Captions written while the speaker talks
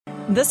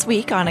This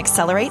week on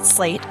Accelerate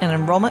Slate, an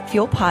Enrollment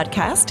Fuel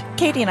podcast,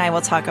 Katie and I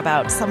will talk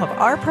about some of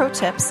our pro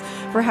tips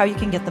for how you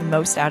can get the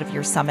most out of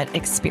your summit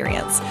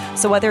experience.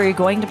 So whether you're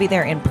going to be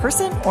there in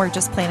person or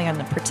just planning on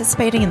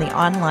participating in the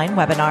online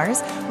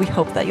webinars, we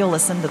hope that you'll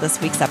listen to this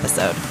week's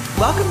episode.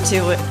 Welcome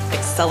to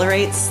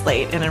Accelerate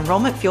Slate, an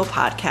Enrollment Fuel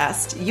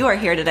podcast. You are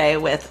here today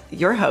with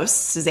your hosts,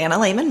 Susanna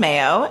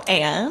Mayo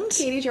and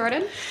Katie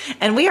Jordan.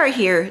 And we are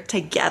here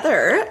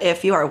together.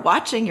 If you are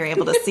watching, you're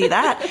able to see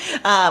that.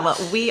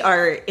 We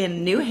are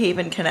in New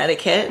Haven,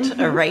 Connecticut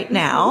right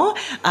now.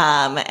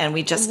 And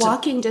we just...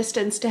 Walking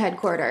distance to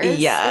headquarters.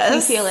 Yes.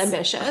 If you feel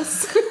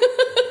ambitious.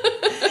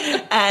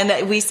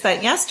 And we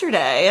spent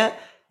yesterday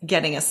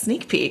getting a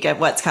sneak peek at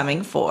what's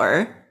coming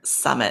for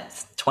Summit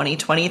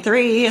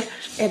 2023. It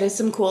is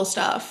some cool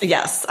stuff.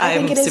 Yes, I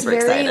think it is super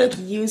very excited.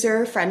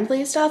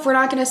 user-friendly stuff. We're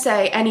not going to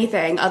say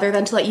anything other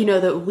than to let you know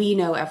that we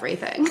know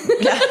everything.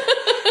 Yeah.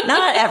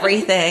 Not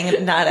everything.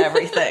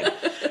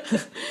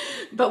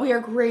 But we are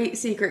great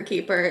secret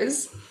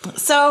keepers.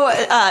 So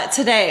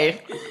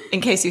today,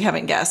 in case you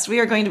haven't guessed, we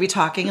are going to be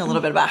talking a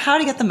little bit about how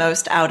to get the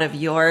most out of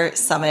your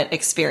Summit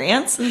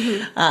experience.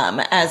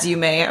 As you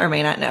may or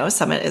may not know,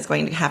 Summit is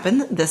going to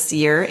happen this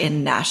year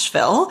in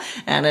Nashville,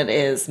 and it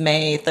is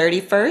May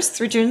 31st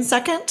through June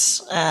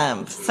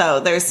 2nd. So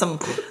there's some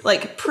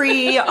like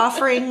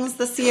pre-offerings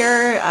this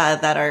year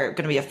that are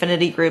going to be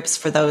affinity groups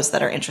for those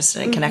that are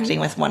interested in connecting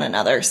with one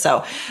another.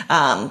 So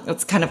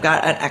it's kind of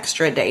got an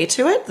extra day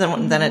to it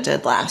than it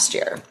did last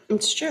year.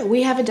 It's true.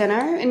 We have a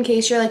dinner in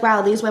case you're like,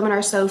 wow, these women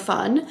are so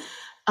fun.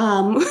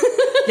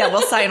 Yeah,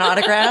 we'll sign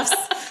autographs.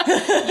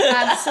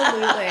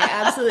 Absolutely.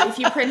 If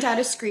you print out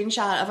a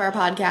screenshot of our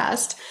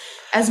podcast,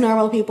 as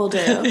normal people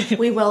do,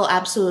 we will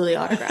absolutely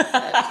autograph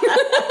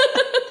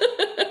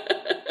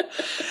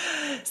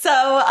it.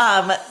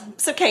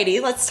 So Katie,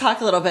 let's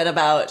talk a little bit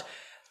about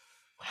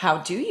how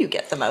do you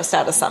get the most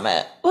out of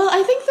Summit? Well,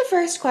 I think the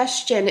first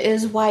question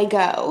is why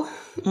go?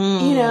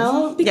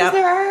 Because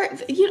there are,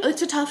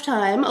 it's a tough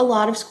time. A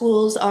lot of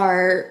schools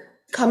are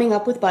coming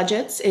up with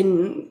budgets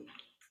in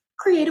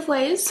creative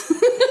ways.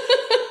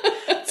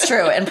 It's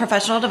true. And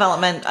professional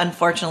development,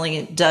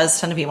 unfortunately, does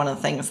tend to be one of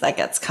the things that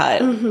gets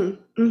cut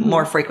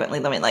more frequently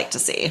than we'd like to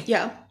see.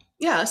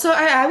 Yeah. So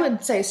I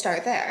would say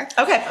start there.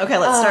 Okay.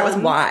 Let's start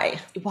with why.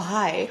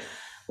 Why?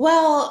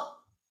 Well,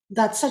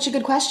 that's such a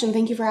good question.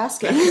 Thank you for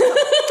asking.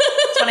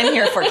 That's what I'm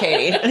here for,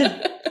 Katie.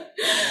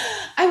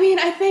 I mean,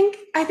 I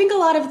think a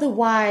lot of the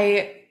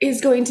why is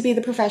going to be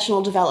the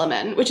professional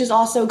development, which is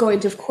also going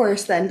to, of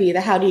course, then be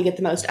the how do you get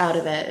the most out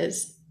of it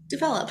is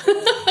develop.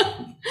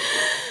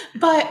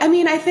 But I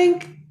mean,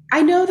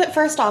 I know that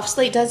first off,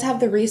 Slate does have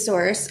the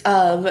resource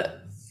of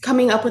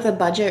coming up with a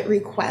budget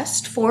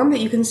request form that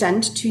you can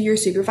send to your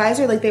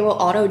supervisor. Like they will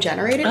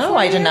auto-generate it. Oh,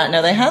 I did not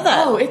know they had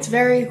that. Oh, it's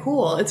very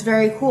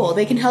cool.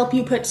 They can help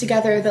you put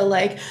together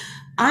the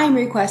I'm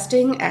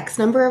requesting X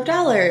number of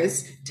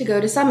dollars to go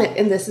to Summit,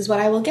 and this is what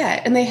I will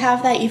get. And they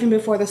have that even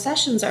before the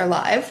sessions are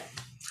live,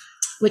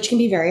 which can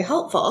be very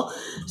helpful.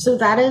 So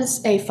that is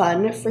a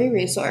fun, free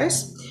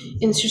resource.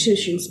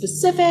 Institution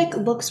specific,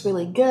 looks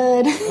really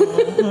good.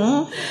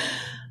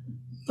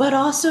 But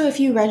also if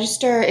you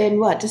register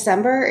in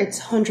December, it's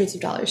hundreds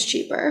of dollars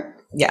cheaper.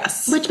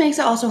 Yes. Which makes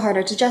it also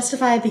harder to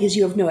justify because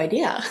you have no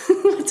idea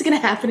what's going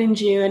to happen in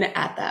June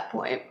at that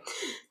point.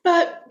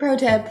 But pro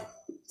tip,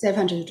 save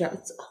hundreds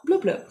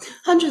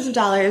of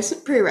dollars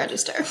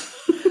pre-register.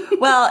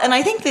 Well, and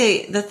I think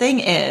the thing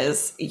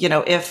is,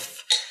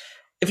 if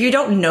you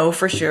don't know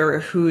for sure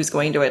who's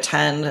going to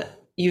attend,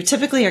 you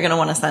typically are going to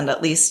want to send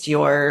at least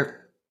your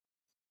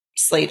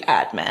Slate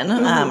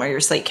admin or your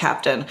Slate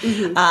captain.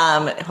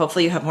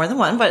 Hopefully you have more than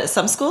one, but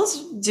some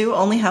schools do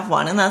only have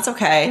one, and that's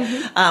okay.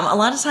 A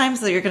lot of times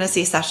that you're going to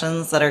see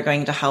sessions that are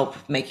going to help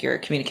make your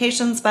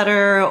communications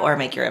better or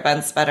make your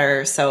events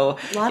better. So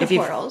a lot of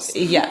portals.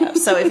 Yeah.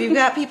 So if you've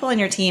got people in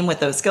your team with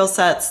those skill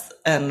sets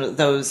and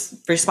those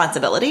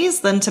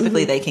responsibilities, then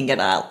typically they can get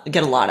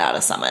a lot out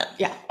of Summit.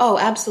 Yeah. Oh,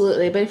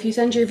 absolutely. But if you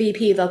send your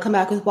VP, they'll come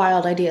back with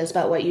wild ideas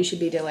about what you should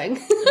be doing.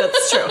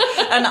 That's true.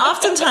 And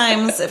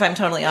oftentimes, if I'm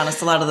totally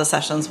honest, a lot of the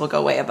sessions will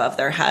go way above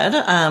their head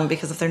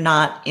because if they're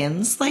not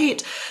in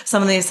Slate,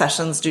 some of these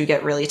sessions do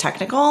get really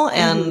technical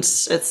and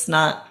it's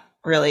not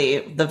really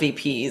the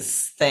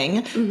VP's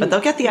thing, but they'll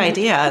get the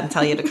idea and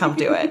tell you to come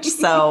do it.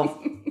 So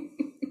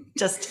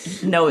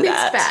just know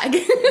that.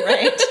 Mixed bag.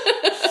 Right?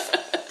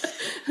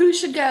 Who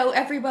should go?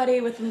 Everybody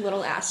with a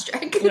little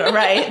asterisk.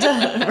 Right.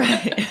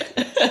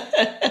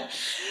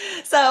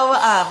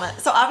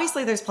 So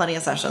obviously there's plenty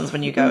of sessions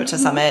when you go to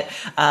Summit.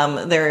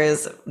 There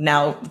is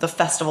now the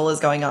festival is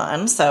going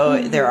on.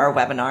 So there are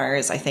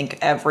webinars, I think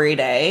every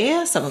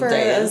day, some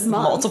days,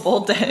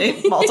 multiple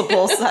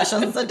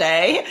sessions a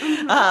day.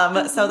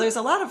 So there's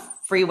a lot of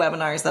free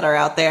webinars that are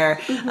out there.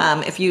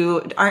 If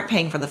you aren't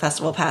paying for the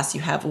festival pass,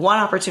 you have one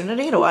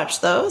opportunity to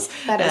watch those.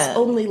 That is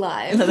only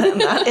live.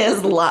 That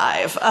is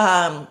live.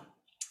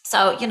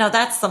 So,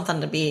 that's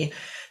something to be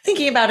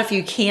thinking about if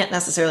you can't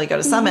necessarily go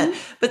to Summit.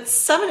 But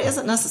Summit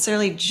isn't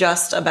necessarily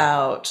just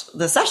about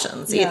the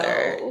sessions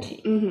either.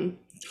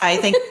 I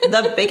think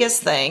the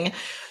biggest thing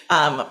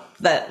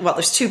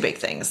there's two big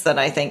things that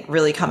I think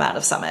really come out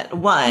of Summit.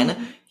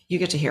 One, you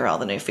get to hear all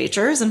the new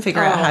features and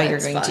figure out how you're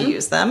going to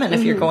use them and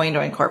if you're going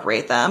to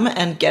incorporate them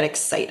and get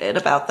excited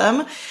about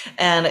them.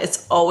 And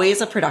it's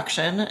always a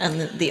production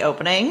and the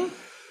opening.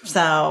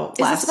 So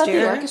last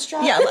year, the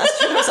orchestra? Yeah,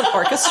 last year there was an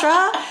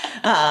orchestra.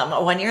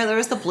 1 year there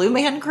was the Blue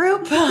Man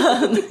Group.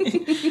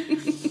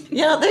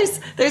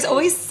 There's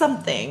always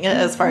something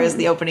as far as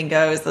the opening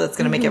goes that's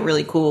going to make it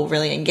really cool,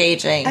 really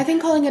engaging. I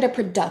think calling it a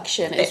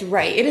production is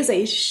right. It is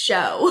a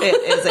show. It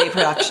is a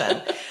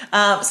production.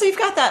 So you've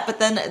got that. But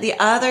then the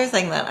other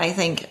thing that I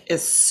think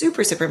is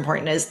super, super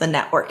important is the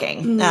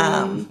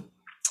networking.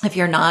 If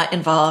you're not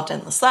involved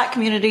in the Slack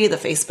community, the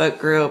Facebook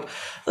group,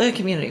 the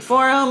community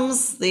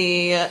forums,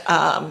 the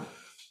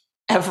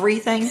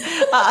everything.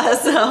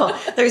 So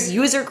there's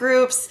user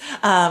groups,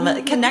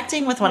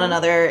 connecting with one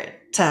another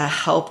to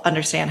help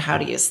understand how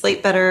to use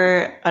Slate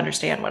better,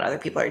 understand what other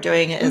people are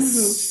doing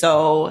is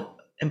so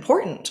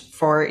important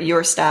for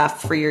your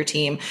staff, for your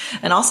team,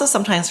 and also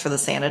sometimes for the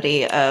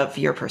sanity of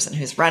your person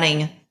who's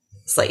running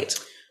Slate.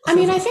 I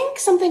mean, I think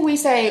something we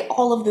say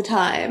all of the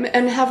time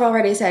and have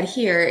already said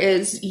here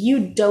is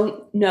you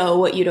don't know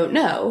what you don't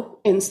know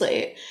in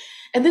Slate.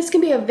 And this can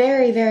be a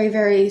very, very,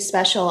 very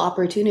special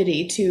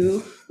opportunity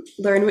to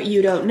learn what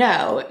you don't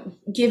know,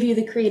 give you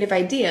the creative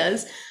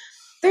ideas.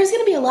 There's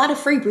going to be a lot of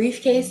free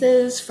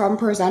briefcases from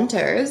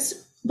presenters,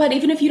 but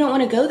even if you don't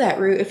want to go that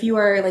route, if you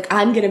are like,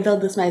 I'm going to build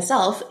this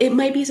myself, it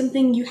might be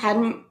something you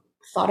hadn't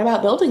thought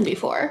about building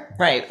before.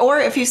 Right. Or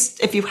if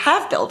you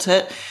have built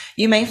it,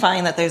 you may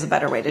find that there's a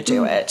better way to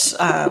do it.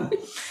 And,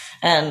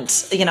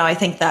 I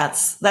think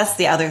that's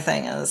the other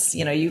thing is,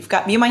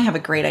 you might have a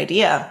great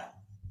idea,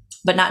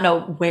 but not know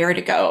where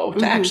to go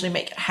to actually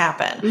make it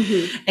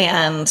happen.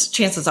 And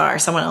chances are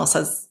someone else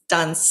has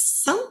done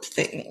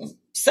something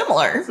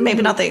similar,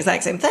 maybe not the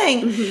exact same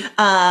thing,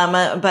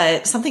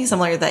 but something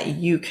similar that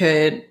you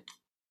could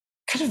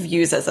kind of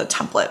use as a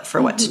template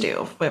for what to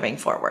do moving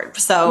forward.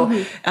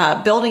 So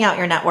building out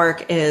your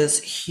network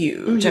is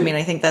huge. I mean,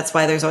 I think that's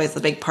why there's always the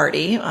big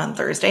party on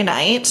Thursday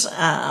night.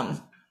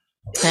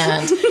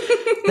 And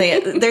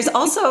there's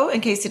also, in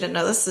case you didn't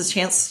know this, is a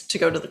chance to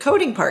go to the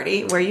coding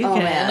party where you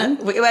can.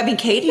 I mean,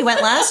 Katie, you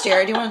went last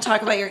year. Do you want to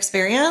talk about your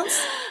experience?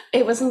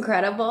 It was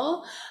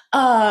incredible.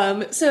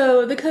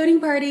 So the coding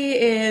party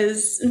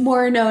is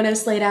more known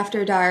as Slate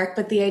After Dark,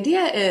 but the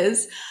idea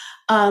is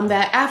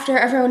that after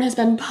everyone has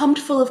been pumped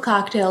full of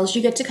cocktails,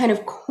 you get to kind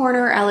of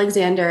corner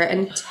Alexander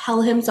and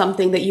tell him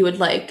something that you would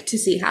like to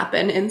see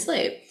happen in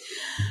Slate.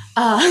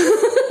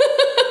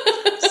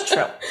 It's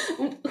true.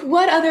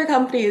 What other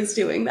company is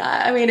doing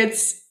that? I mean,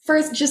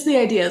 just the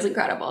idea is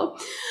incredible.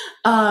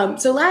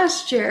 So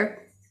last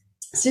year,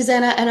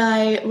 Susanna and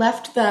I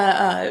left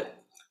the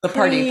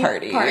party,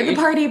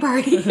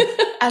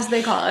 as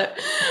they call it,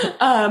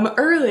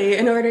 early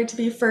in order to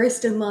be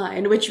first in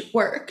line, which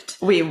worked.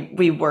 We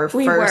were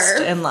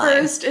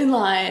first in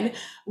line.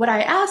 What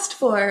I asked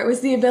for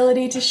was the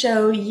ability to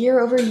show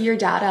year-over-year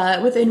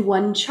data within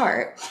one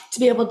chart to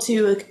be able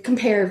to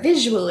compare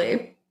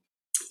visually,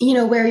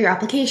 where your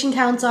application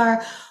counts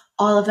are,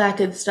 all of that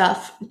good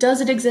stuff.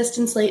 Does it exist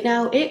in Slate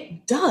now?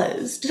 It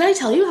does. Did I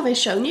tell you? Have I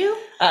shown you?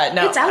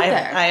 No, it's out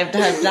there. I have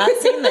not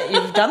seen that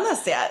you've done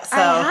this yet. So.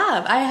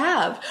 I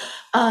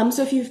have.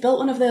 So if you've built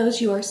one of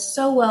those, you are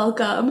so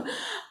welcome.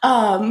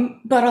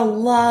 But a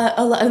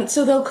lot.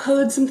 So they'll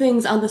code some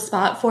things on the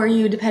spot for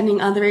you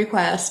depending on the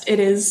request. It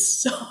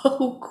is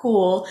so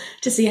cool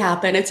to see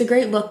happen. It's a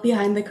great look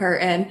behind the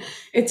curtain.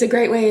 It's a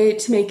great way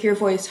to make your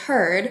voice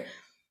heard.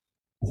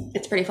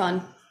 It's pretty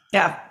fun.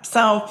 Yeah.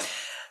 So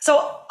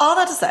all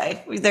that to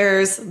say,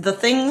 there's the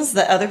things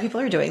that other people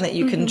are doing that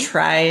you can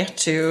try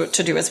to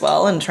do as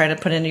well and try to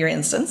put into your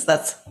instance.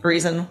 That's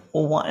reason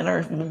one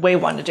or way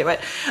one to do it.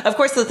 Of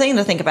course, the thing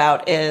to think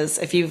about is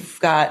if you've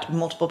got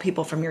multiple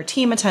people from your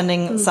team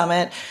attending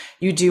Summit,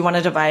 you do want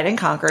to divide and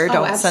conquer.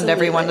 Don't send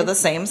everyone to the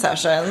same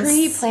sessions.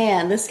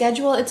 Pre-plan. The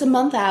schedule, it's a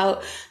month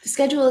out. The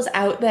schedule is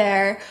out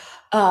there.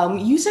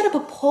 You set up a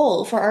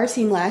poll for our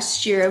team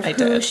last year of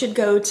who should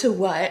go to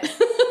what.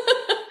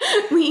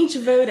 We each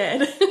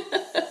voted.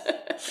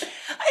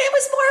 It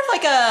was more of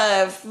like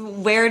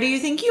where do you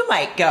think you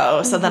might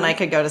go? So then I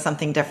could go to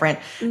something different.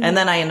 And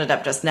then I ended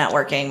up just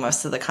networking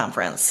most of the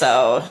conference.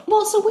 So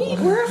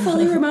we're a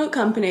fully remote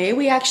company.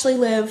 We actually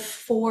live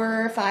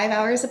 4 or 5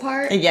 hours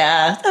apart.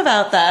 Yeah,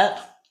 about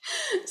that.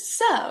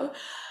 So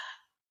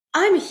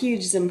I'm a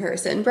huge Zoom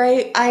person,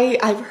 right?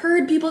 I've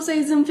heard people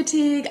say Zoom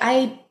fatigue.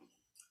 I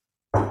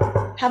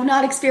have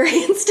not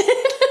experienced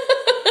it.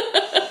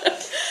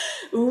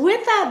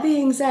 With that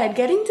being said,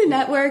 getting to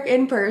network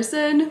in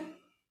person,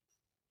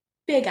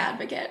 big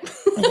advocate.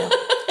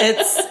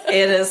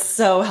 It is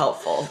so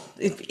helpful.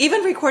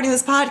 Even recording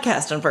this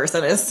podcast in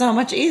person is so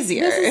much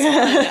easier. This is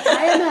fun.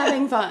 I am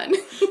having fun.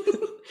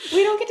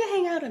 We don't get to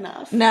hang out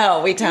enough.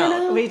 No, we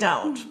don't. We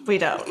don't.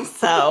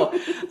 So,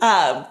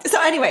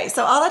 anyway,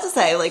 so all that to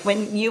say, like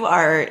when you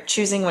are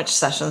choosing which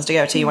sessions to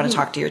go to, you want to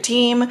talk to your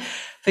team,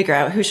 figure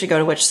out who should go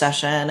to which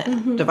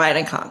session, divide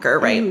and conquer,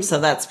 right? So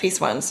that's piece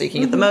one. So you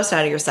can get the most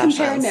out of your sessions.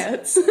 Compare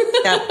notes.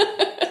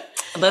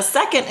 The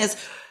second is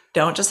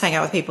don't just hang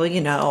out with people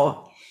you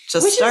know.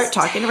 Just Which start is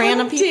talking to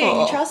random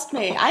people. Trust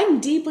me, I'm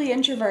deeply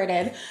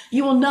introverted.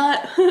 You will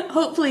not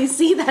hopefully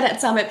see that at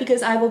Summit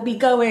because I will be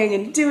going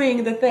and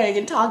doing the thing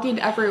and talking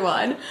to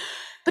everyone.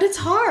 But it's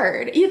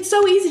hard. It's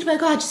so easy to be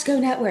like, oh, just go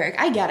network.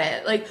 I get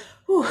it. Like,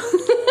 whew.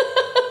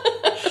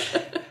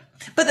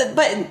 But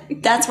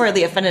that's where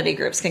the affinity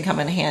groups can come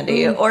in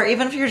handy. Or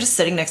even if you're just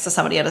sitting next to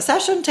somebody at a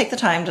session, take the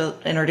time to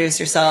introduce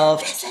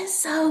yourself. This is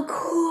so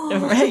cool.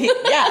 Right?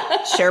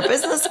 Yeah. Share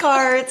business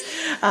cards.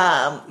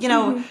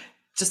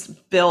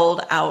 Just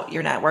build out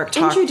your network.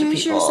 Talk Introduce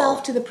to people.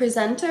 yourself to the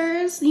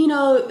presenters. You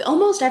know,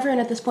 almost everyone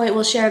at this point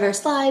will share their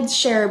slides,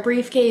 share a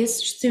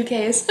briefcase,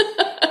 suitcase.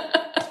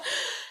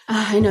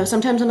 I know.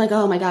 Sometimes I'm like,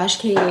 oh my gosh,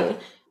 Katie,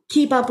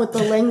 keep up with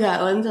the lingo.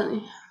 And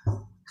then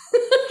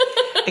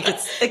it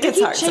gets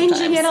hard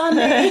changing sometimes. it on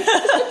me.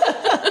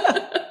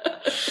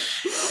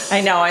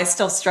 I know. I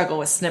still struggle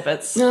with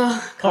snippets or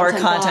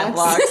content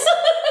blocks.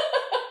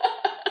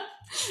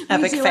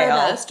 Epic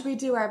fail. We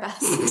do our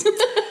best.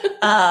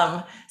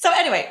 So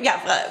anyway,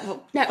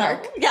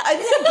 Network.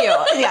 Thank you.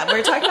 Yeah,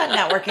 we're talking about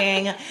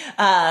networking.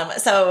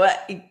 So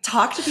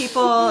talk to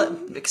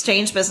people,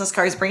 exchange business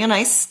cards, bring a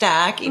nice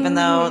stack, even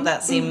though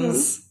that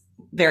seems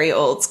very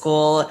old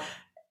school.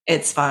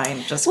 It's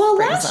fine. Just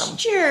bring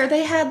last year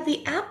they had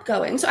the app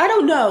going. So I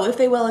don't know if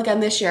they will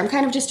again this year. I'm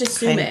kind of just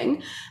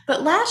assuming.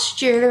 But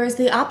last year there was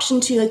the option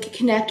to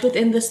connect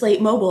within the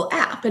Slate mobile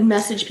app and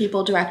message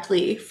people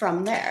directly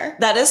from there.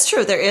 That is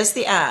true. There is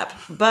the app,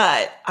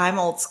 but I'm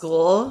old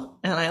school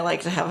and I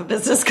like to have a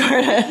business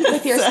card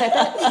with your snippet.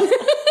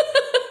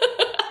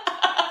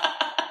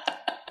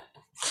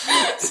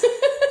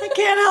 I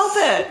can't help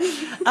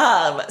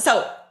it.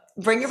 So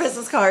bring your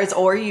business cards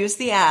or use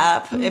the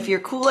app if you're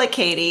cool like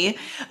Katie.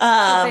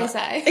 What they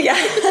say.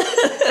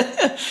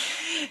 Yeah.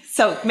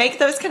 So make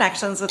those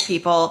connections with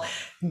people.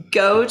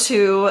 Go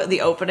to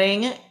the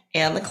opening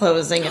and the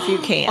closing if you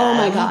can. Oh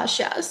my gosh,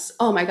 yes.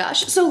 Oh my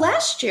gosh. So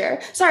last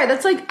year, sorry,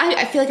 that's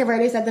I feel like I've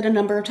already said that a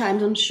number of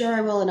times. I'm sure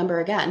I will a number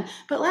again.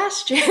 But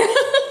last year,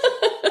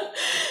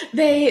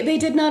 they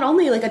did not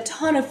only a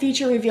ton of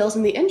feature reveals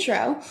in the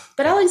intro,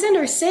 but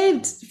Alexander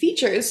saved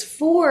features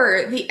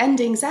for the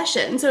ending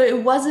session. So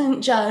it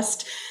wasn't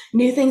just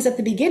new things at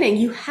the beginning.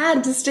 You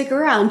had to stick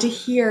around to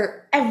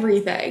hear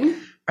everything.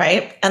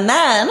 Right. And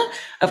then,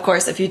 of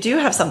course, if you do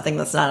have something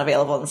that's not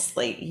available in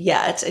Slate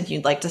yet and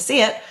you'd like to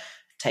see it,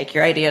 take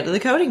your idea to the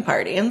coding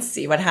party and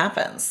see what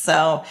happens.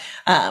 So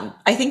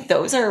I think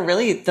those are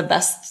really the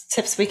best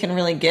tips we can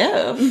really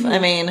give. I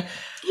mean,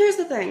 here's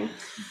the thing.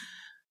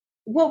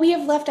 What we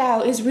have left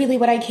out is really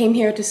what I came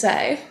here to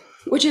say,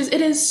 which is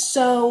it is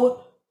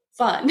so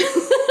fun.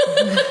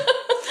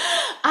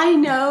 I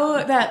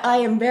know that I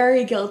am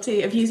very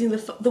guilty of using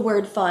the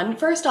word fun.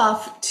 First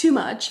off, too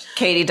much.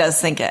 Katie does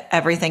think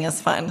everything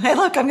is fun. Hey,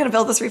 look, I'm going to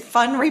build this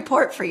fun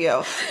report for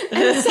you.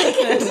 And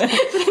second,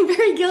 that I'm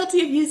very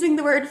guilty of using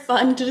the word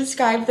fun to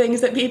describe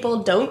things that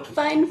people don't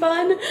find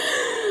fun.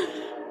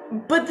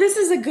 But this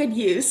is a good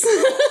use.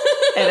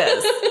 It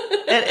is.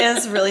 It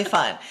is really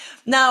fun.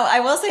 Now, I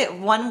will say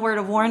one word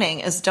of warning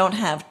is don't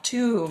have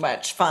too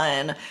much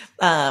fun,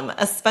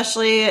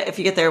 especially if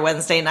you get there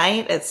Wednesday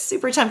night. It's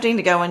super tempting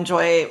to go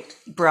enjoy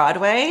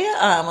Broadway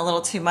a little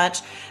too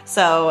much.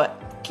 So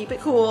keep it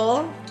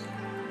cool,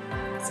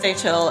 stay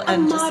chill,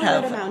 and just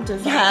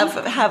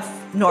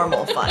have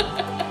normal fun.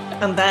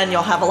 And then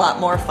you'll have a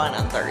lot more fun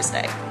on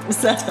Thursday.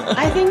 So.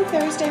 I think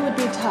Thursday would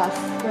be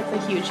tough with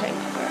a huge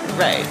hangover.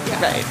 Right. Yeah,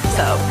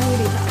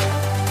 really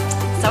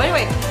tough. So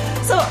anyway,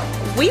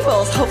 we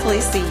will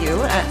hopefully see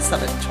you at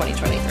Summit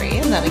 2023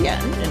 and then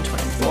again in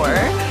 24.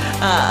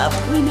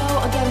 We know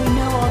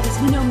all this.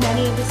 We know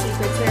many of the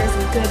secrets.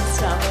 There's good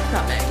stuff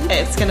coming.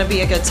 It's going to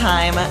be a good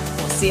time.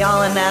 We'll see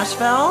y'all in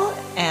Nashville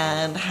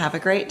and have a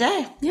great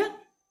day. Yeah.